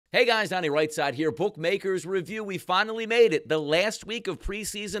Hey guys, Donnie RightSide here. Bookmakers review. We finally made it. The last week of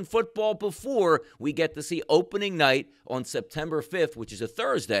preseason football before we get to see opening night on September 5th, which is a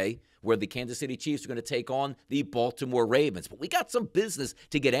Thursday, where the Kansas City Chiefs are going to take on the Baltimore Ravens. But we got some business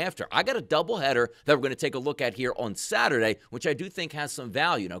to get after. I got a doubleheader that we're going to take a look at here on Saturday, which I do think has some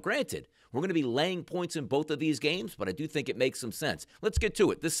value. Now, granted, we're going to be laying points in both of these games, but I do think it makes some sense. Let's get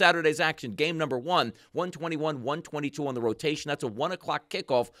to it. This Saturday's action, game number 121, 122 on the rotation. That's a 1 o'clock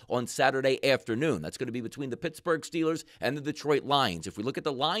kickoff on Saturday afternoon. That's going to be between the Pittsburgh Steelers and the Detroit Lions. If we look at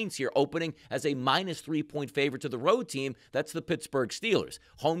the lines here, opening as a minus 3-point favorite to the road team, that's the Pittsburgh Steelers.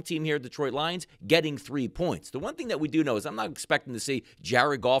 Home team here, Detroit Lions, getting 3 points. The one thing that we do know is I'm not expecting to see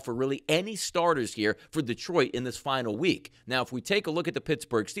Jared Goff or really any starters here for Detroit in this final week. Now, if we take a look at the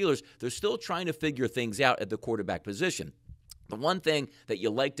Pittsburgh Steelers, they're still trying to figure things out at the quarterback position. The one thing that you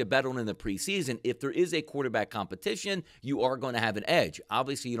like to bet on in the preseason, if there is a quarterback competition, you are going to have an edge.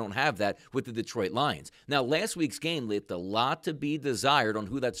 Obviously, you don't have that with the Detroit Lions. Now, last week's game left a lot to be desired on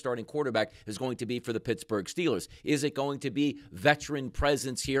who that starting quarterback is going to be for the Pittsburgh Steelers. Is it going to be veteran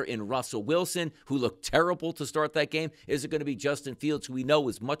presence here in Russell Wilson, who looked terrible to start that game? Is it going to be Justin Fields, who we know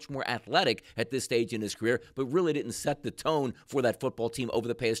is much more athletic at this stage in his career, but really didn't set the tone for that football team over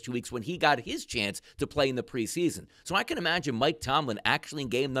the past 2 weeks when he got his chance to play in the preseason? So I can imagine Mike Tomlin actually in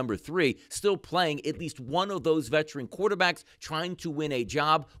game number 3 still playing at least one of those veteran quarterbacks trying to win a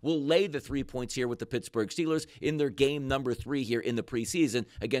job. Will lay the 3 points here with the Pittsburgh Steelers in their game number 3 here in the preseason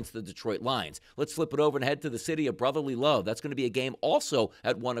against the Detroit Lions. Let's flip it over and head to the city of brotherly love. That's going to be a game also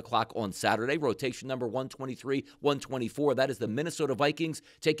at 1 o'clock on Saturday. Rotation number 123, 124. That is the Minnesota Vikings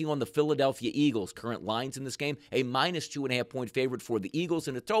taking on the Philadelphia Eagles. Current lines in this game, a minus 2.5-point favorite for the Eagles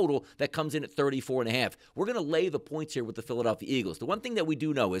in a total that comes in at 34.5. We're going to lay the points here with the Philadelphia Eagles. The one thing that we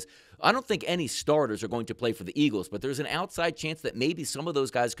do know is I don't think any starters are going to play for the Eagles, but there's an outside chance that maybe some of those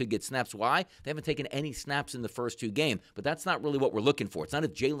guys could get snaps. Why? They haven't taken any snaps in the first 2 games, but that's not really what we're looking for. It's not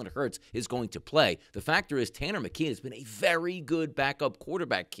if Jalen Hurts is going to play. The factor is Tanner McKee has been a very good backup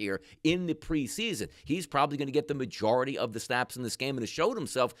quarterback here in the preseason. He's probably going to get the majority of the snaps in this game and has showed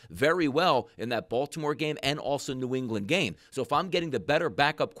himself very well in that Baltimore game and also New England game. So if I'm getting the better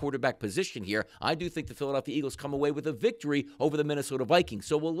backup quarterback position here, I do think the Philadelphia Eagles come away with a victory over the Minnesota Vikings.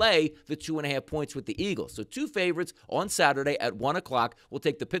 So we'll lay the 2.5 points with the Eagles. So 2 favorites on Saturday at 1 o'clock. We'll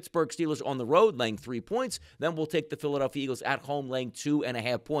take the Pittsburgh Steelers on the road laying 3 points. Then we'll take the Philadelphia Eagles at home laying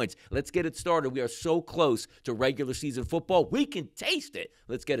 2.5 points. Let's get it started. We are so close to regular season football. We can taste it.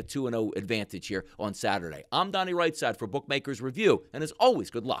 Let's get a 2-0 advantage here on Saturday. I'm Donnie RightSide for Bookmakers Review. And as always,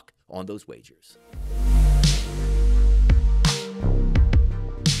 good luck on those wagers.